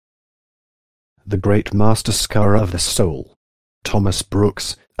the great master scar of the soul. Thomas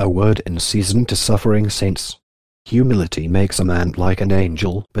Brooks, A Word in Season to Suffering Saints. Humility makes a man like an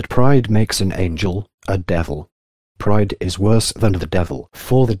angel, but pride makes an angel a devil. Pride is worse than the devil,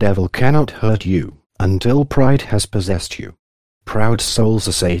 for the devil cannot hurt you until pride has possessed you. Proud souls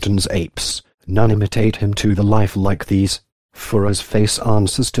are Satan's apes, none imitate him to the life like these. For as face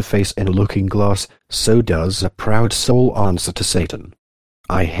answers to face in a looking glass, so does a proud soul answer to Satan.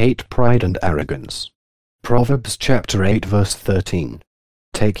 I hate pride and arrogance. Proverbs chapter 8 verse 13.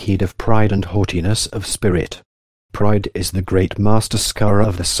 Take heed of pride and haughtiness of spirit. Pride is the great master scar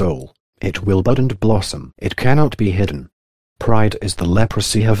of the soul. It will bud and blossom, it cannot be hidden. Pride is the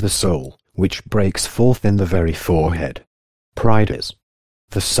leprosy of the soul, which breaks forth in the very forehead. Pride is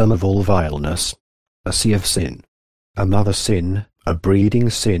the sum of all vileness, a sea of sin, a mother sin, a breeding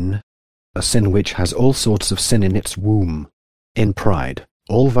sin, a sin which has all sorts of sin in its womb. In pride,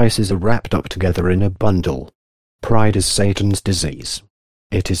 all vices are wrapped up together in a bundle. Pride is Satan's disease.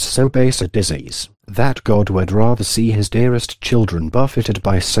 It is so base a disease that God would rather see his dearest children buffeted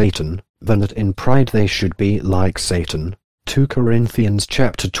by Satan than that in pride they should be like Satan. 2 Corinthians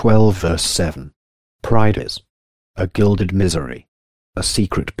chapter 12 verse 7. Pride is a gilded misery, a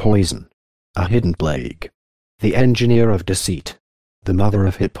secret poison, a hidden plague, the engineer of deceit, the mother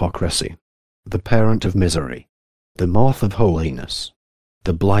of hypocrisy, the parent of misery, the moth of holiness,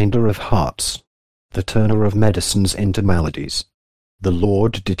 the blinder of hearts, the turner of medicines into maladies. The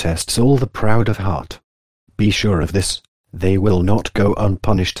Lord detests all the proud of heart. Be sure of this, they will not go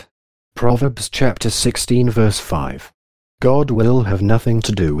unpunished. Proverbs chapter 16 verse 5. God will have nothing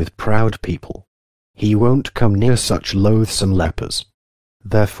to do with proud people. He won't come near such loathsome lepers.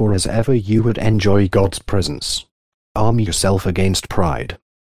 Therefore, as ever you would enjoy God's presence, arm yourself against pride.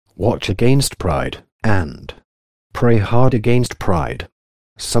 Watch against pride, and pray hard against pride.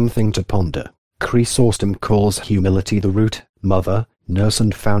 Something to ponder. Chrysostom calls humility the root, mother, nurse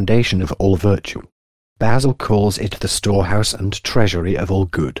and foundation of all virtue. Basil calls it the storehouse and treasury of all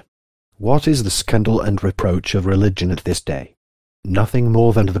good. What is the scandal and reproach of religion at this day? Nothing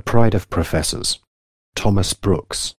more than the pride of professors. Thomas Brooks.